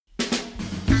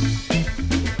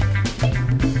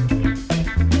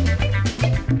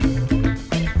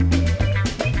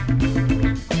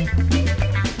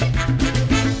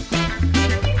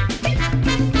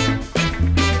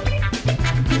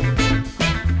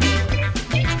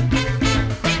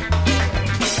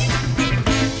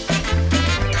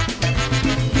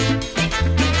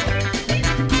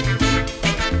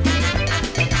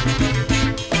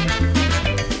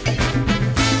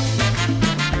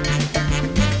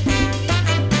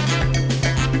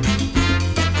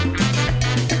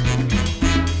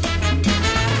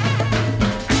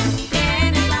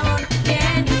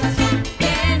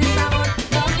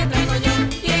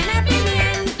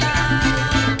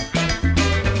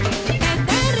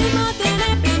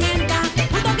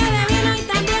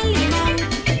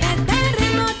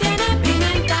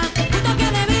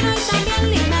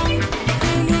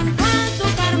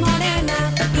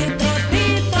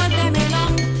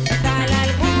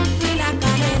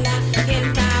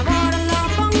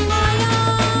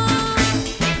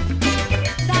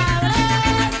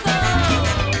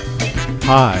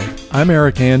Hi, I'm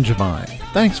Eric Angevine.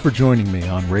 Thanks for joining me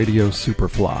on Radio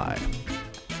Superfly.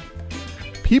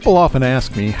 People often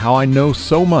ask me how I know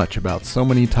so much about so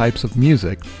many types of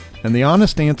music, and the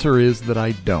honest answer is that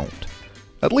I don't.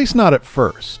 At least not at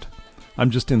first.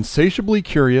 I'm just insatiably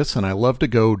curious, and I love to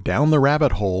go down the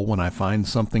rabbit hole when I find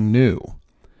something new.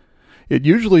 It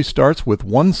usually starts with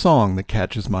one song that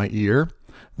catches my ear,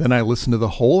 then I listen to the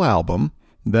whole album,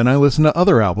 then I listen to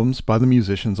other albums by the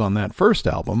musicians on that first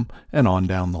album, and on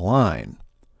down the line.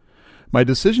 My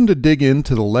decision to dig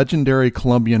into the legendary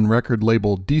Colombian record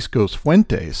label Discos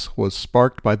Fuentes was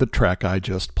sparked by the track I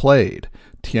just played,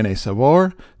 Tiene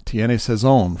Sabor, Tiene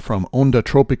Sazón, from Onda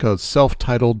Tropica's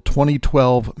self-titled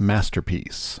 2012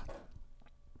 masterpiece.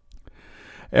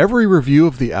 Every review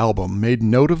of the album made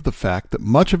note of the fact that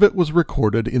much of it was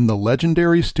recorded in the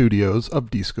legendary studios of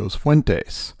Discos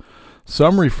Fuentes.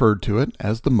 Some referred to it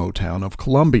as the Motown of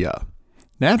Colombia.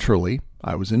 Naturally,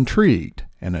 I was intrigued,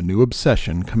 and a new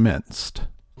obsession commenced.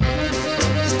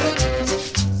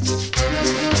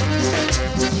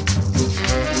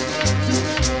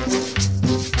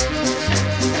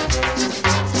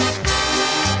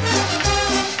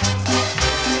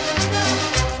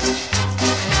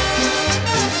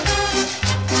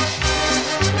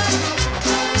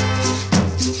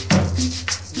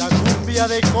 La cumbia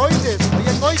de Coides,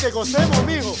 oye Coides, gocemos,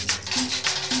 mijo.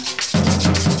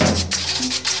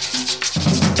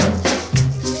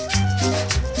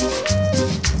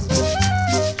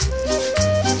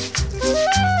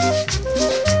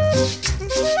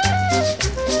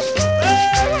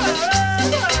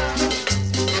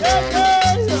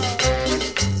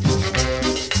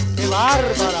 ¡Qué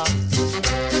bárbara!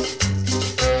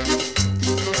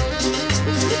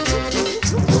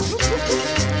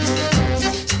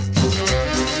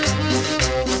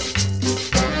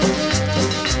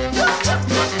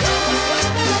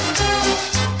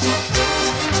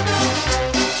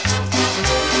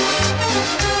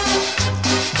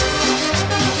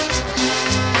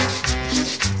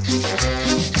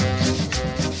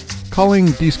 Calling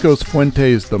Discos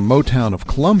Fuentes the Motown of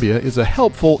Colombia is a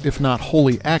helpful, if not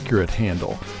wholly accurate,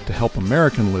 handle to help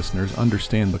American listeners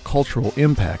understand the cultural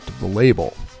impact of the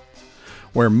label.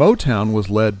 Where Motown was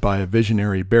led by a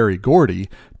visionary Berry Gordy,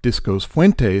 Discos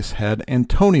Fuentes had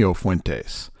Antonio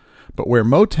Fuentes. But where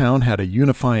Motown had a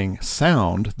unifying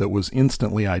sound that was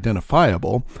instantly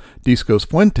identifiable, Discos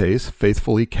Fuentes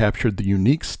faithfully captured the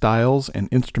unique styles and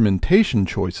instrumentation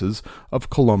choices of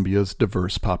Colombia's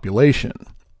diverse population.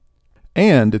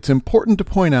 And it's important to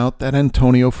point out that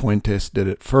Antonio Fuentes did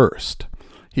it first.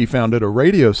 He founded a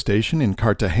radio station in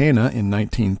Cartagena in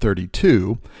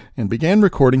 1932 and began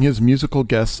recording his musical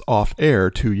guests off-air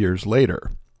 2 years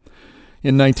later.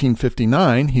 In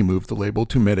 1959, he moved the label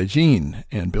to Medellin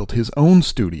and built his own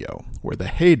studio, where the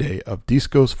heyday of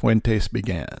Discos Fuentes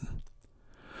began.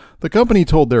 The company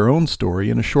told their own story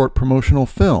in a short promotional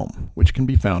film, which can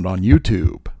be found on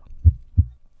YouTube.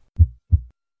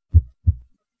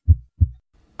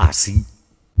 Así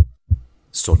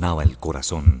sonaba el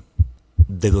corazón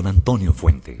de don Antonio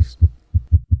Fuentes.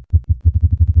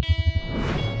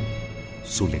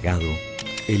 Su legado,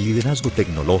 el liderazgo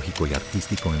tecnológico y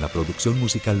artístico en la producción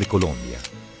musical de Colombia,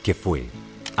 que fue,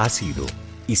 ha sido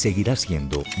y seguirá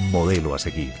siendo modelo a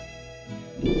seguir.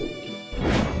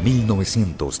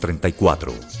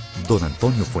 1934. Don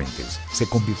Antonio Fuentes se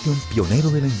convirtió en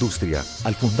pionero de la industria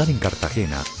al fundar en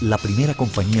Cartagena la primera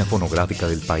compañía fonográfica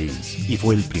del país y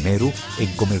fue el primero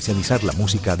en comercializar la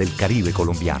música del Caribe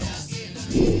colombiano.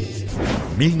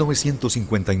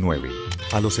 1959.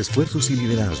 A los esfuerzos y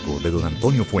liderazgo de don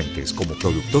Antonio Fuentes como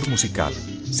productor musical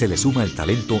se le suma el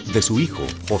talento de su hijo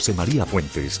José María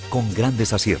Fuentes con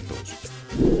grandes aciertos.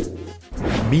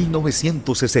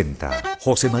 1960,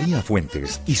 José María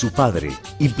Fuentes y su padre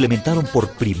implementaron por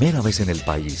primera vez en el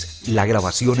país la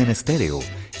grabación en estéreo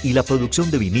y la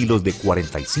producción de vinilos de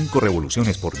 45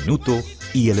 revoluciones por minuto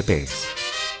y LPs.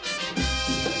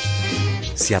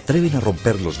 Se atreven a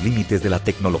romper los límites de la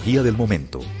tecnología del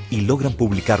momento y logran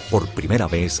publicar por primera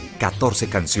vez 14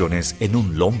 canciones en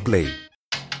un long play.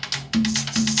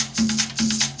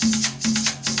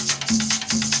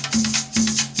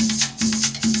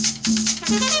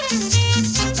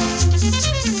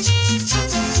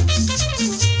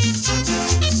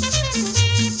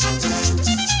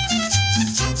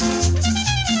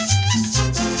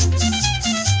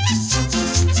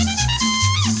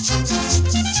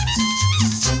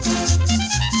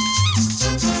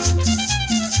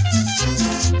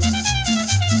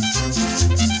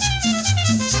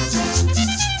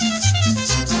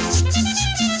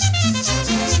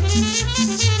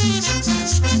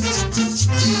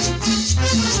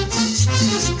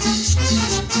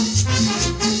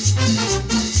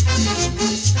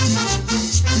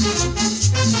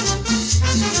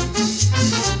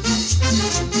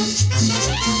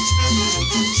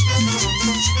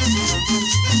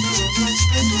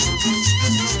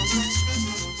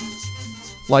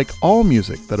 Like all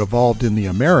music that evolved in the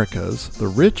Americas, the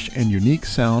rich and unique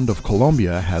sound of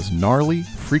Colombia has gnarly,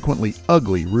 frequently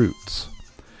ugly roots.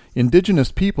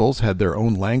 Indigenous peoples had their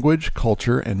own language,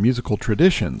 culture, and musical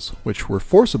traditions, which were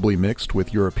forcibly mixed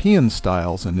with European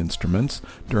styles and instruments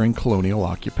during colonial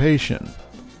occupation.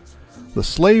 The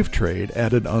slave trade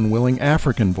added unwilling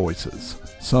African voices,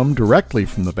 some directly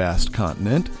from the vast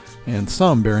continent, and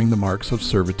some bearing the marks of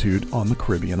servitude on the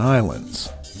Caribbean islands.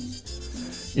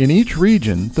 In each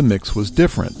region, the mix was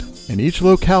different, and each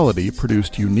locality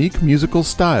produced unique musical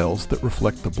styles that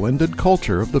reflect the blended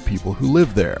culture of the people who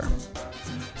live there.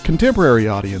 Contemporary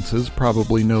audiences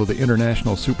probably know the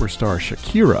international superstar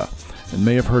Shakira, and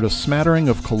may have heard a smattering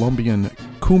of Colombian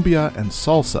cumbia and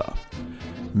salsa.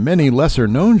 Many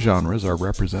lesser-known genres are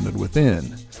represented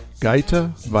within: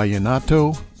 gaita,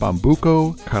 vallenato,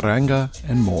 bambuco, carranga,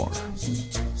 and more.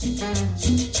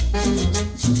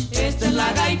 Esta es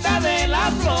la gaita de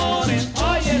las flores,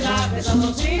 óyela, que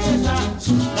sabrosita está.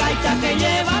 Gaita que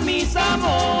lleva mis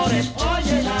amores,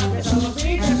 óyela, que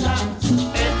sabrosita está.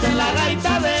 Esta es la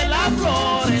gaita de las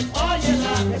flores,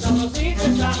 óyela, que sabrosita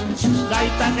está.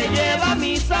 Gaita que lleva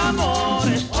mis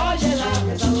amores, óyela,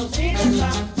 que sabrosita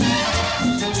está.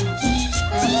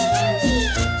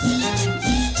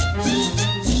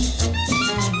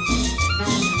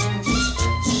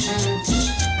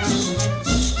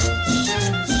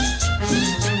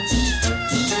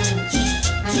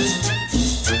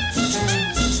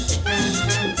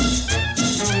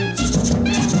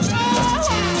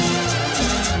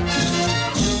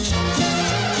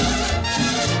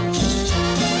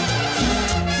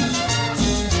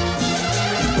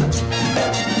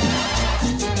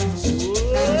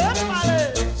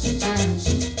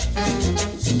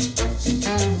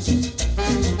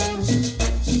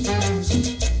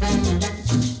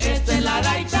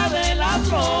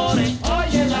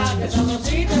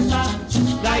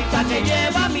 Que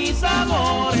lleva mis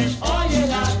amores,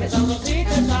 óyela, que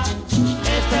sabrosita está.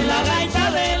 Esta es la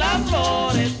gaita de las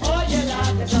flores,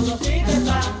 óyela, que sabrosita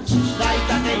está.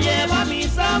 Gaita que lleva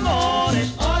mis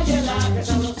amores, óyela, que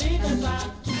sabrosita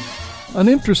está. An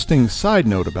interesting side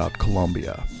note about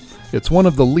Colombia: it's one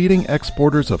of the leading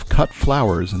exporters of cut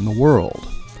flowers in the world.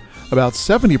 About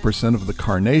 70% of the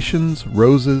carnations,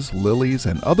 roses, lilies,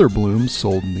 and other blooms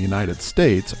sold in the United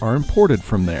States are imported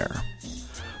from there.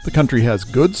 The country has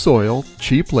good soil,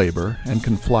 cheap labor, and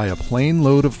can fly a plane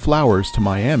load of flowers to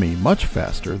Miami much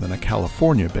faster than a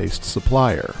California-based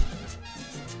supplier.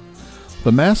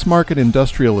 The mass-market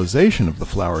industrialization of the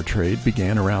flower trade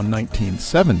began around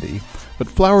 1970, but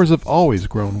flowers have always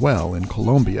grown well in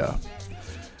Colombia.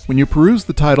 When you peruse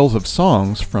the titles of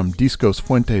songs from Discos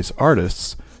Fuentes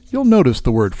artists, you'll notice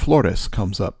the word flores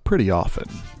comes up pretty often.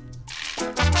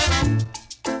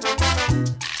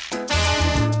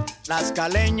 Las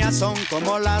caleñas son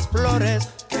como las flores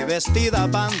que vestidas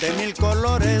van de mil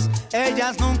colores.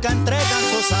 Ellas nunca entregan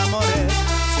sus amores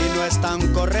si no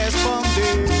están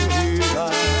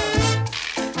correspondidas.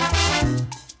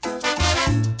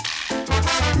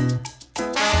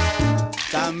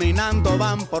 Caminando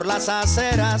van por las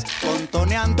aceras,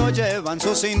 contoneando llevan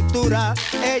su cintura.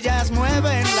 Ellas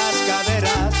mueven las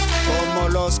caderas como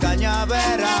los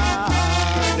cañaverales.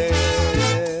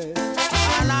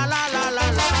 La, la, la,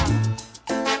 la, la.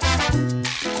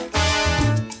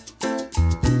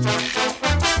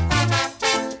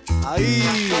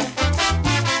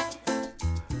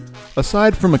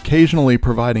 Aside from occasionally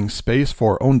providing space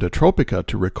for Onda Tropica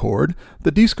to record,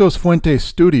 the Discos Fuentes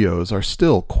studios are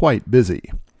still quite busy.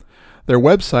 Their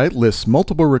website lists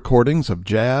multiple recordings of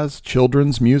jazz,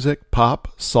 children's music, pop,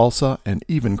 salsa, and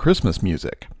even Christmas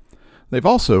music. They've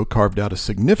also carved out a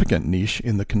significant niche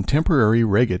in the contemporary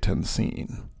reggaeton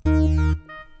scene.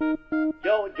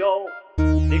 Yo,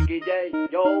 Nicky J,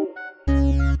 yo.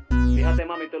 Fíjate,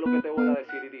 mami, todo lo que te voy a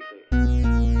decir y dice.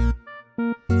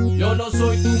 Yo no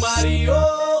soy tu marido,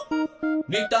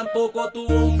 ni tampoco tu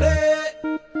hombre.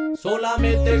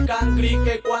 Solamente el cangri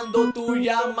que cuando tú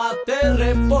llamas te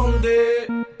responde.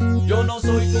 Yo no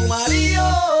soy tu marido,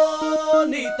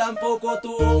 ni tampoco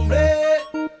tu hombre.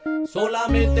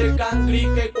 Solamente el cangri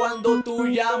que cuando tú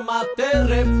llamas te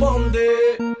responde.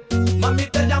 Mami,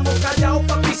 te llamo callao,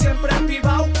 papi siempre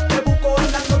activado. Te busco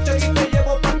en la noche y te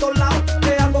llevo pa' todos lados.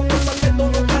 Te hago cosas que tú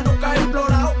nunca has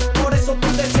explorado. Por eso tú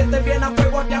te sientes bien a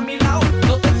fuego aquí a mi lado.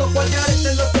 No te toco al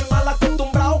te lo estoy mal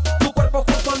acostumbrado. Tu cuerpo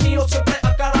junto al mío siempre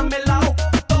acaramelado.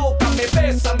 Tócame,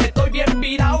 bésame, estoy bien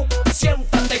virado.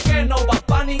 Siéntate que no vas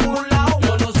pa' ningún lado.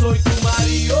 Yo no soy tu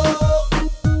marido,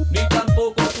 ni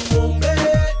tampoco tu hombre.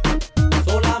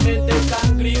 Solamente el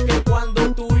cangri que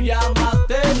cuando tú llamas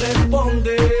te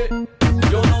responde.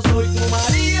 Yo no soy tu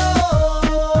marido,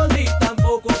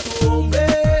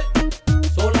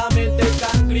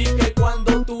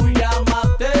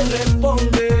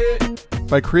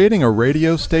 By creating a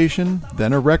radio station,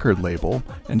 then a record label,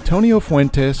 Antonio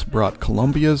Fuentes brought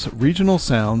Colombia's regional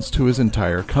sounds to his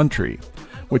entire country,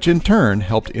 which in turn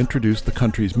helped introduce the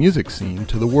country's music scene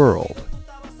to the world.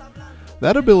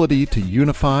 That ability to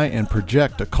unify and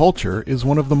project a culture is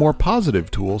one of the more positive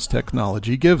tools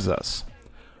technology gives us.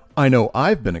 I know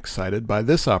I've been excited by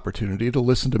this opportunity to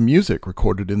listen to music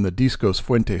recorded in the Discos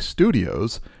Fuentes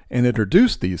studios and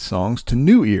introduce these songs to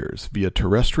new ears via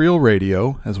terrestrial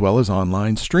radio as well as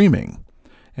online streaming.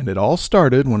 And it all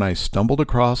started when I stumbled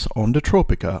across Onda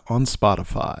Tropica on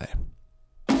Spotify.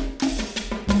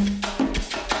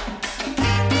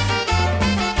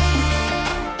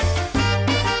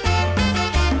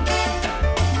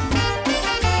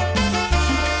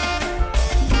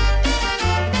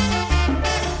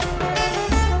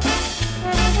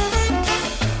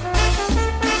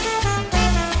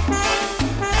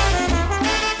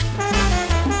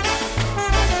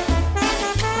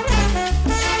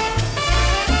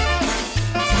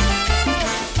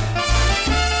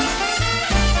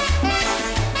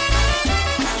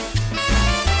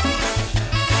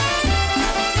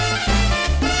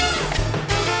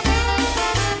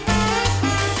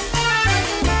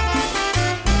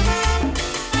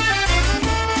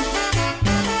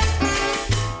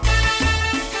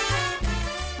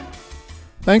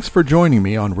 Thanks for joining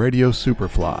me on Radio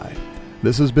Superfly.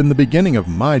 This has been the beginning of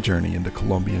my journey into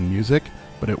Colombian music,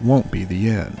 but it won't be the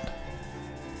end.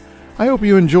 I hope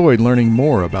you enjoyed learning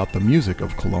more about the music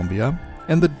of Colombia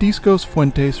and the Discos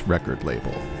Fuentes record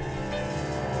label.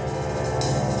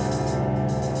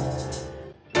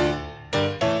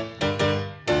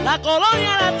 La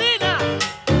colonia latina,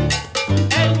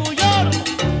 el New York,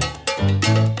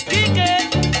 Quique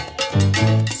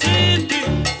City.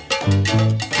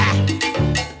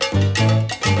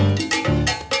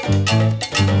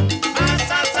 Más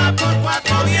salsa por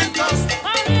cuatro vientos.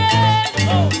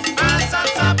 Más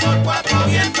salsa por cuatro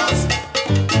vientos.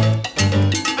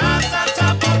 Más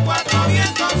salsa por cuatro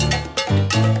vientos.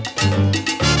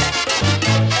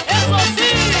 Eso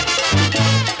sí.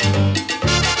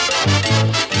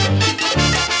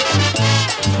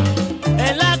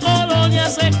 En la colonia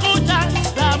se escucha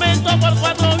lamento por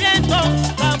cuatro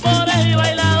vientos, tambores y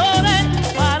bailadores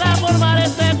para formar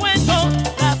este cuento.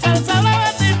 La salsa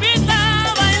brava te invita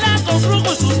a bailar con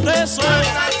flujo y sus besos. Más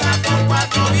salsa por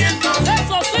cuatro vientos.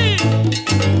 Eso sí.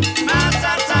 Más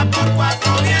salsa por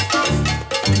cuatro vientos.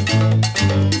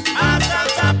 Más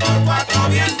salsa por cuatro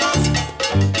vientos.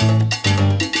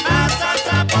 Más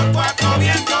salsa por cuatro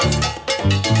vientos.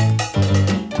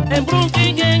 En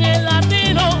Brooklyn y en el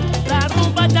latino